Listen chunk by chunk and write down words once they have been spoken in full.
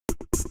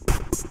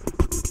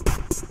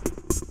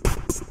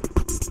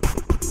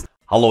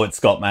Hello, it's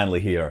Scott Manley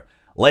here.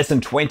 Less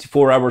than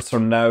 24 hours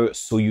from now,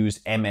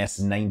 Soyuz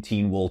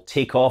MS-19 will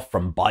take off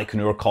from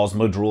Baikonur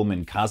Cosmodrome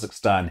in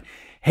Kazakhstan,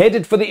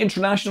 headed for the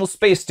International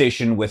Space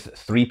Station with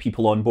 3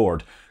 people on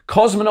board.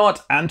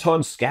 Cosmonaut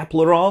Anton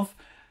Skaplerov,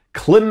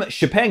 Klim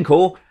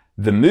Shipenko,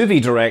 the movie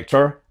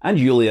director, and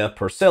Yulia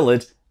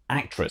Perselid,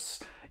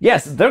 actress.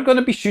 Yes, they're going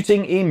to be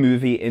shooting a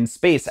movie in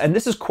space, and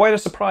this is quite a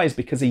surprise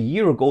because a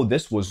year ago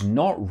this was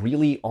not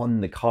really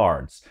on the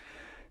cards.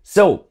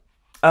 So,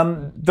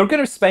 they're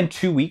going to spend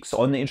 2 weeks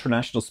on the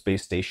International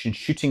Space Station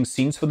shooting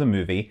scenes for the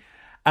movie,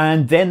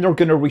 and then they're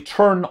going to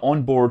return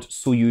on board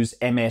Soyuz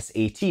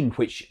MS-18,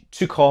 which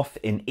took off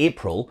in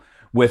April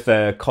with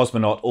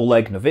cosmonaut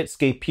Oleg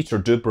Novitsky, Peter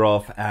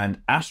Dubrov,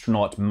 and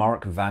astronaut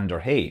Mark van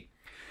der Hey.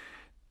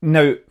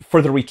 Now,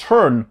 for the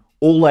return,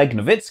 Oleg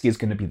Novitsky is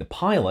going to be the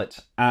pilot,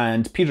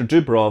 and Peter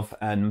Dubrov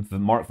and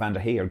Mark van der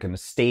Hey are going to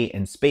stay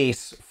in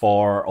space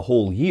for a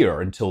whole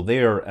year until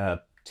they're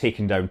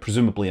taken down,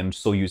 presumably in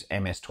Soyuz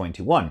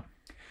MS-21.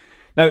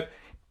 Now,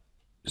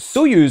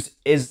 Soyuz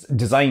is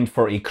designed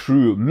for a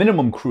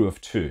minimum crew of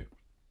 2.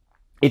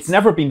 It's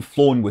never been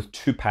flown with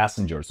 2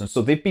 passengers, and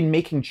so they've been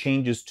making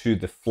changes to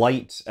the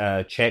flight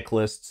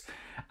checklists,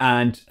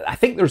 and I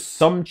think there's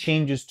some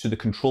changes to the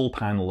control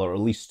panel, or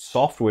at least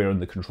software in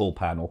the control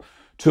panel,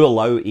 to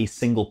allow a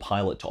single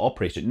pilot to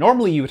operate it.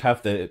 Normally you would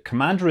have the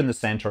commander in the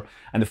center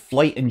and the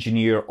flight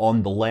engineer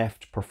on the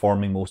left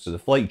performing most of the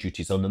flight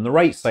duties, and on the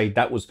right side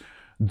that was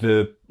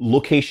the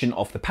location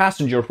of the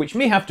passenger, which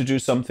may have to do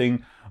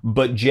something,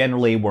 but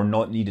generally were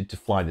not needed to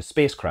fly the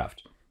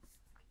spacecraft.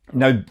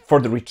 Now, for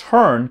the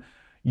return,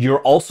 you're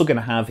also going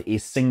to have a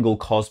single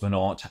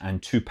cosmonaut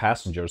and 2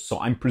 passengers, so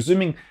I'm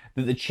presuming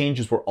that the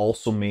changes were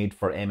also made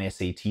for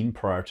MS-18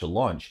 prior to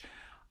launch.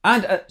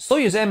 And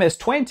Soyuz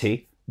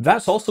MS-20,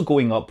 that's also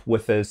going up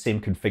with the same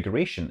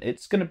configuration.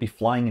 It's going to be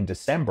flying in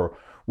December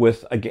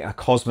with a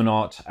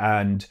cosmonaut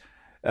and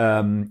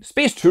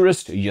space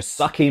tourist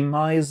Yasuaki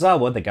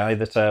Maezawa, the guy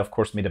that of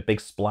course made a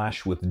big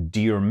splash with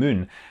Dear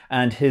Moon,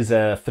 and his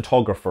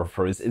photographer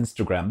for his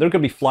Instagram. They're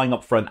going to be flying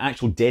up for an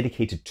actual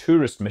dedicated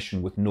tourist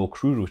mission with no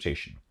crew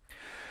rotation.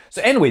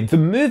 So anyway, the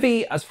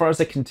movie, as far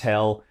as I can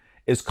tell,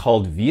 is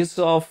called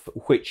Vyazov,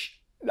 which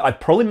I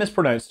probably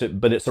mispronounced it,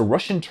 but it's a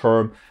Russian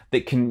term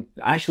that can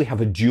actually have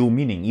a dual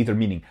meaning, either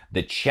meaning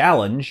the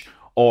challenge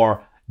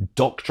or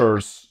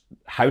doctor's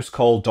house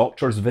call,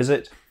 doctor's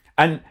visit.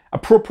 And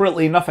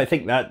appropriately enough, I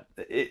think that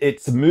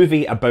it's a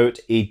movie about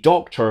a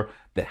doctor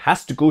that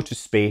has to go to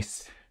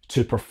space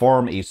to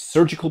perform a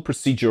surgical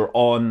procedure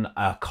on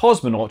a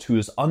cosmonaut who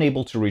is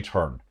unable to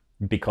return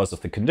because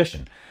of the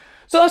condition.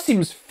 So that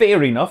seems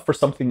fair enough for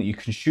something that you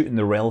can shoot in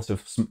the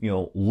relative,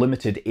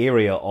 limited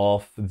area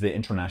of the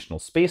International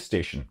Space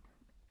Station.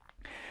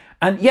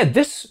 And yeah,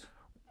 this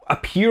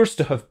appears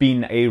to have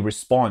been a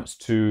response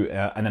to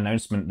an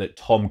announcement that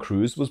Tom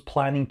Cruise was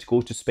planning to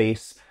go to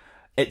space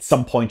at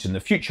some point in the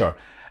future.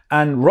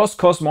 And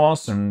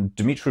Roscosmos and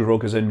Dmitry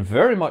Rogozin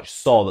very much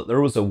saw that there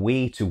was a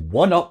way to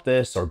one-up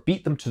this or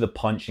beat them to the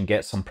punch and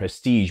get some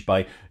prestige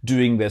by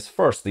doing this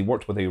first. They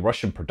worked with a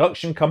Russian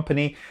production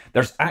company.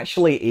 There's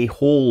actually a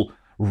whole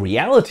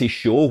reality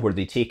show where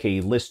they take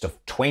a list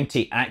of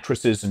 20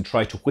 actresses and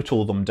try to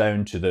whittle them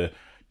down to the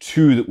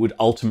 2 that would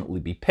ultimately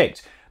be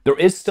picked. There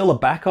is still a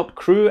backup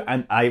crew,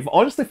 and I've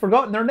honestly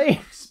forgotten their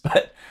names,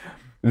 but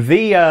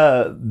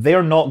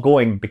they're not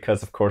going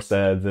because, of course,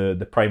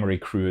 the primary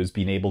crew has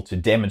been able to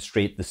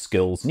demonstrate the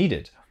skills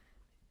needed.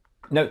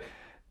 Now,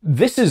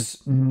 this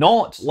is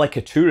not like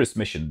a tourist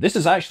mission. This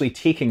is actually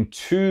taking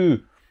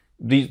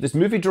this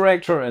movie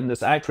director and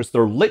this actress,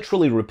 they're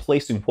literally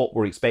replacing what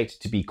were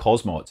expected to be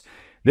cosmonauts.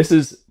 This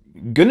is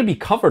going to be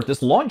covered,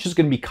 this launch is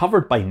going to be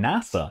covered by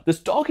NASA. This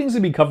docking is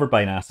going to be covered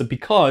by NASA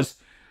because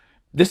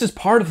this is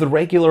part of the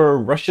regular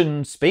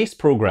Russian space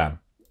program.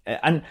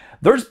 And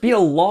there's been a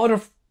lot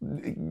of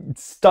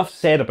stuff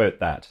said about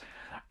that.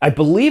 I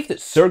believe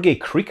that Sergei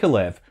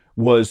Krikalev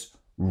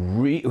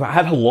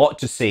had a lot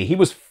to say. He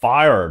was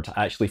fired,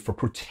 actually, for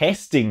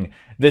protesting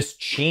this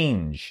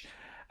change.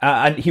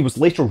 And he was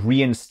later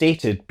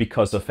reinstated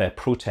because of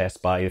protests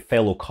by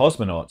fellow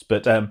cosmonauts.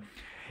 But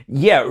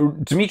yeah,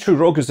 Dmitry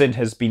Rogozin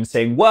has been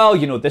saying, well,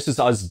 this is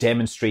us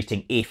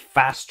demonstrating a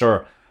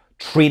faster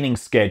training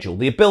schedule,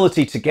 the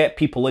ability to get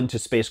people into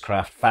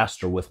spacecraft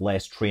faster with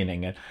less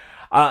training. And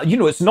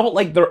it's not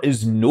like there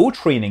is no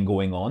training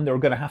going on. They're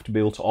going to have to be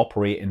able to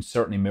operate in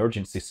certain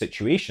emergency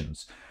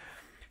situations.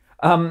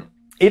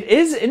 It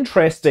is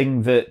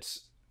interesting that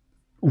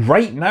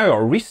right now,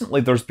 or recently,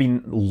 there's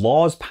been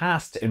laws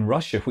passed in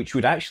Russia which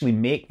would actually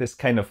make this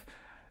kind of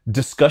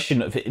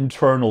discussion of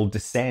internal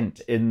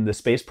dissent in the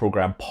space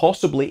program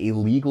possibly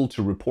illegal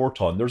to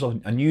report on. There's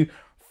a new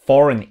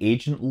foreign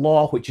agent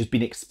law which has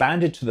been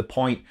expanded to the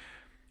point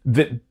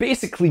that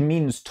basically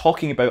means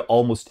talking about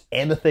almost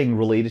anything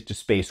related to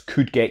space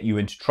could get you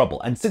into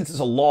trouble. And since it's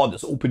a law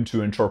that's open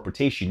to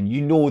interpretation,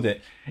 you know that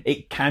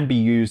it can be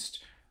used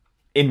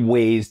in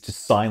ways to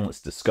silence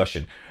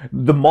discussion.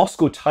 The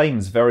Moscow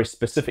Times very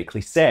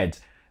specifically said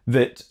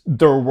that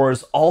there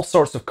was all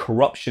sorts of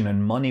corruption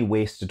and money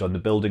wasted on the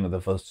building of the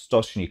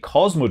Vostochny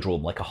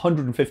Cosmodrome, like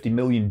 $150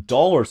 million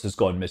has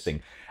gone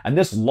missing. And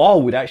this law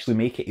would actually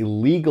make it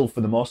illegal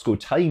for the Moscow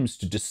Times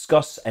to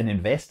discuss and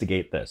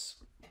investigate this.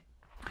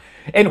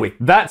 Anyway,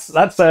 that's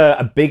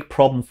a big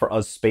problem for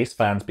us space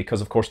fans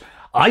because, of course,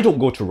 I don't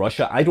go to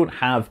Russia. I don't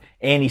have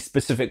any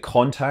specific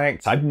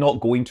contacts. I'm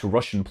not going to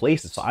Russian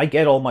places. So I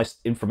get all my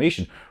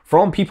information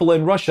from people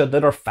in Russia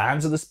that are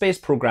fans of the space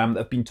program,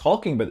 that have been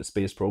talking about the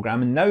space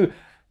program. And now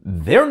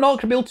they're not going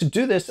to be able to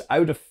do this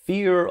out of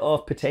fear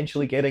of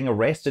potentially getting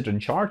arrested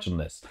and charged on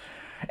this.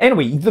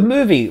 Anyway, the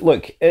movie,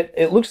 look,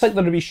 it looks like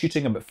they're going to be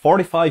shooting about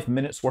 45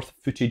 minutes worth of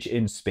footage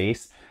in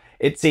space.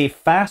 It's a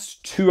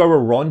fast 2-hour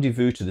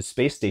rendezvous to the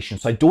space station,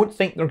 so I don't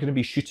think they're going to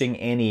be shooting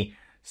any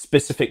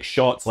specific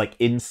shots like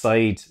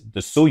inside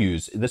the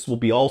Soyuz. This will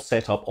be all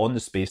set up on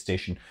the space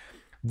station.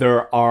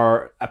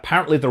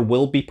 Apparently there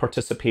will be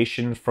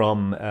participation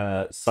from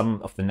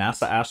some of the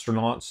NASA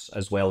astronauts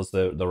as well as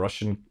the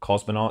Russian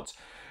cosmonauts.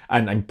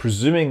 And I'm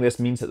presuming this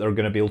means that they're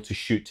going to be able to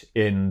shoot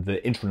in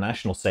the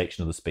international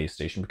section of the space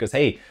station because,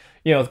 hey,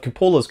 you know, the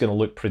cupola's going to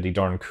look pretty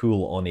darn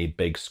cool on a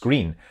big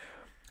screen.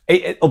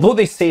 Although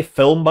they say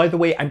film, by the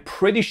way, I'm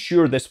pretty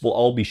sure this will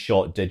all be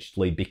shot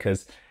digitally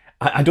because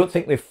I don't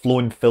think they've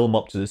flown film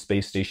up to the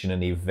space station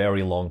in a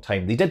very long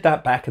time. They did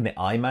that back in the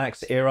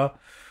IMAX era.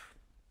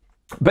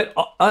 But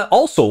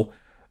also,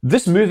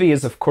 this movie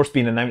is, of course,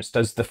 being announced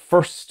as the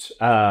first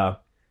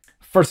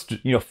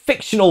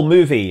fictional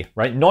movie,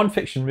 right?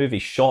 Non-fiction movie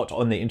shot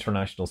on the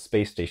International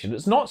Space Station.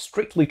 It's not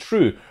strictly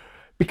true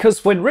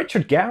because when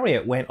Richard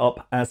Garriott went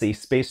up as a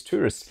space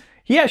tourist,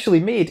 he actually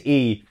made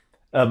a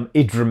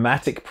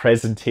dramatic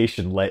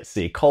presentation, let's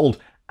say, called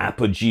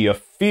Apogee of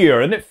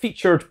Fear, and it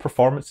featured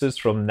performances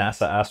from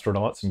NASA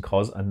astronauts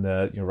and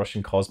the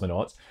Russian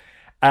cosmonauts,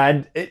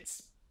 and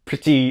it's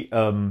pretty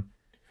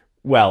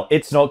well,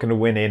 it's not going to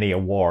win any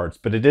awards,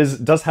 but it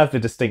does have the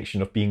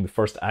distinction of being the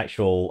first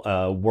actual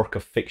work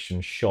of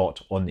fiction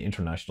shot on the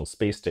International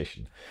Space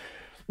Station.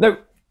 Now,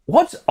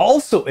 what's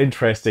also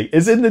interesting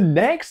is in the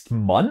next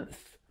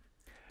month,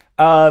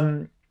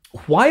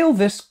 while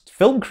this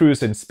film crew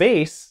is in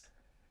space,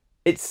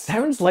 it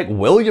sounds like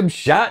William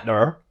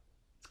Shatner,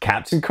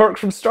 Captain Kirk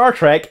from Star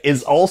Trek,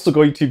 is also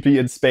going to be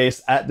in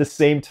space at the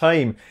same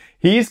time.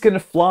 He's going to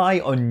fly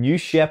on New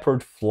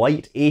Shepard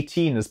Flight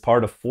 18 as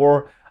part of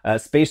 4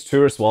 space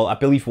tourists. Well, I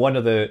believe one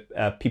of the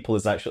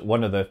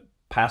one of the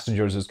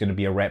passengers is going to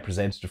be a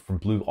representative from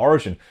Blue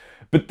Origin.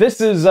 But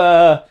this is,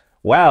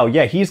 wow,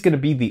 yeah, he's going to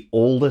be the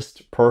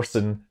oldest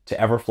person to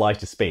ever fly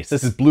to space.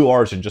 This is Blue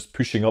Origin just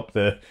pushing up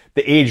the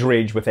age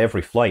range with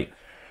every flight.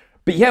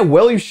 But yeah,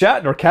 William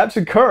Shatner,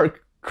 Captain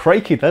Kirk,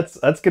 crikey, that's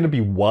going to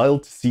be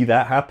wild to see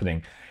that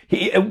happening.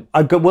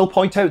 I will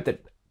point out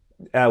that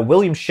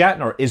William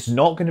Shatner is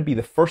not going to be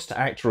the first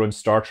actor on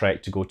Star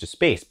Trek to go to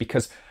space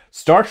because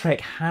Star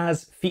Trek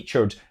has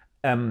featured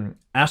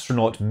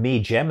astronaut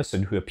Mae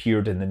Jemison, who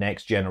appeared in The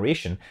Next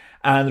Generation,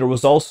 and there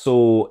was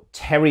also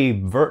Terry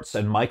Virts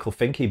and Michael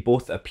Finke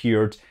both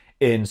appeared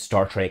in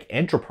Star Trek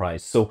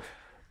Enterprise. So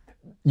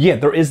yeah,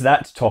 there is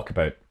that to talk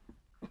about.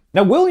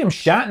 Now, William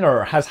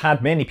Shatner has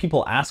had many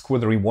people ask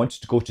whether he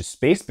wanted to go to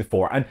space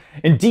before, and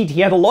indeed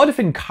he had a lot of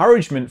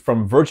encouragement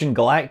from Virgin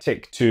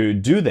Galactic to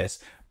do this,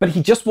 but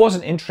he just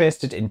wasn't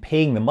interested in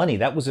paying the money.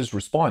 That was his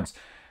response.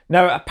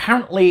 Now,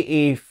 apparently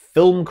a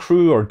film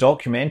crew or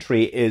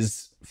documentary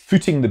is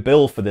footing the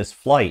bill for this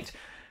flight,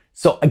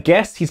 so I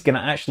guess he's going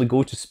to actually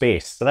go to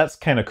space, so that's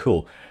kind of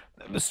cool.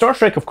 Star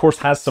Trek, of course,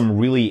 has some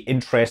really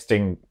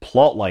interesting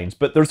plot lines,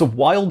 but there's a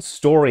wild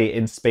story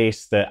in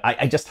space that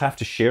I just have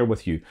to share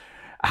with you.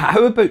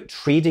 How about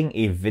trading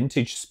a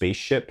vintage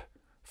spaceship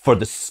for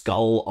the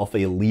skull of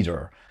a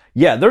leader?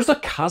 Yeah, there's a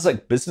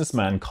Kazakh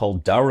businessman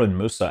called Davron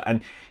Musa,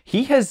 and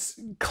he has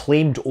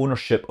claimed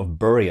ownership of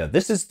Burya.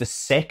 This is the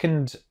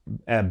second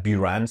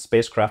Buran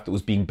spacecraft that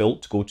was being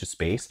built to go to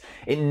space.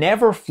 It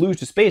never flew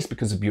to space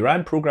because the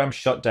Buran program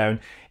shut down.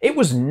 It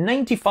was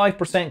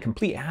 95%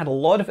 complete. It had a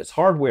lot of its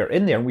hardware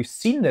in there, and we've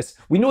seen this.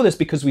 We know this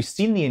because we've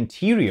seen the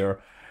interior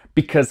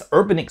because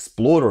urban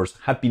explorers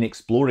have been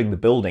exploring the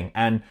building,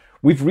 and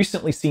we've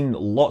recently seen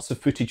lots of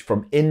footage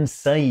from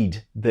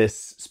inside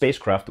this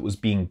spacecraft that was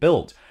being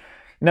built.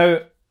 Now,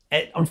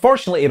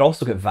 unfortunately, it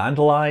also got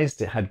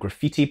vandalized. It had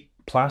graffiti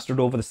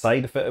plastered over the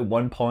side of it at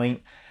one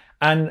point.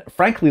 And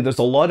frankly, there's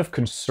a lot of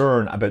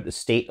concern about the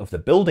state of the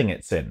building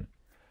it's in.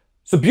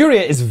 So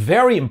Burya is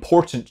very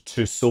important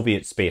to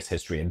Soviet space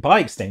history, and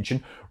by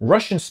extension,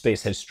 Russian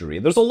space history.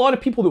 There's a lot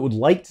of people that would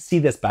like to see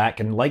this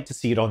back and like to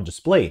see it on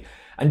display.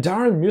 And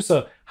Davron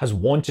Musa has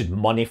wanted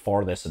money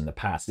for this in the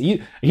past.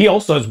 He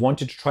also has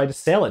wanted to try to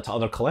sell it to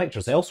other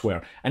collectors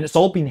elsewhere, and it's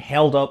all been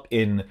held up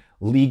in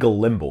legal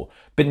limbo.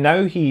 But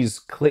now he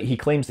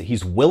claims that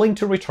he's willing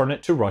to return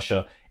it to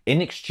Russia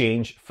in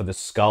exchange for the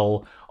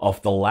skull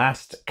of the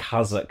last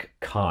Kazakh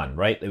Khan,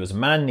 right? There was a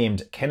man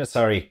named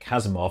Kenessary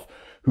Kazimov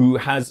who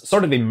has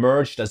sort of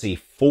emerged as a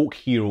folk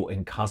hero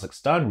in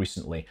Kazakhstan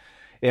recently.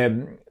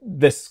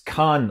 This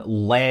Khan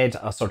led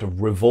a sort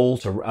of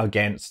revolt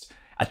against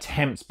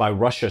attempts by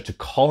Russia to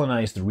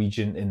colonize the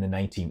region in the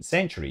 19th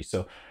century.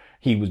 So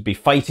he would be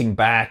fighting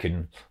back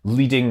and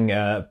leading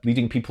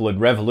people in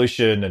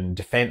revolution and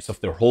defense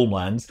of their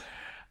homelands.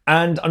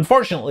 And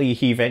unfortunately,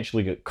 he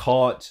eventually got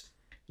caught.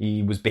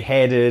 He was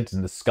beheaded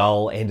and the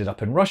skull ended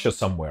up in Russia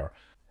somewhere.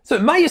 So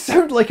it might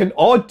sound like an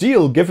odd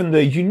deal given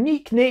the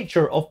unique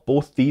nature of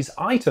both these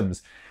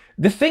items.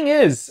 The thing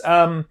is,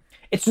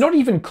 it's not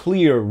even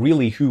clear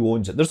really who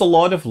owns it. There's a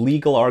lot of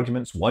legal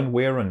arguments one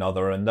way or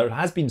another, and there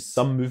has been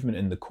some movement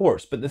in the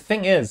courts. But the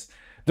thing is,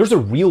 there's a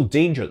real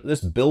danger that this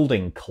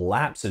building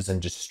collapses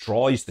and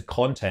destroys the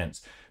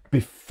contents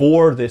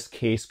before this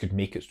case could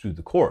make it through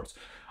the courts.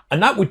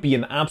 And that would be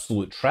an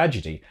absolute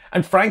tragedy.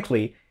 And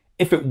frankly,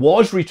 if it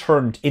was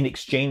returned in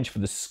exchange for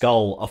the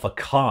skull of a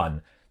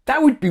Khan,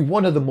 that would be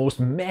one of the most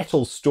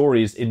metal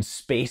stories in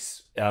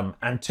space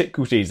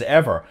antiquities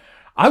ever.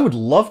 I would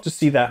love to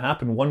see that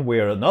happen one way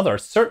or another.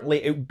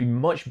 Certainly it would be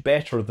much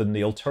better than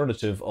the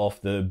alternative of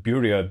the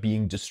Burya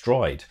being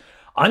destroyed.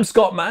 I'm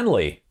Scott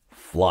Manley.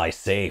 Fly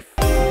safe.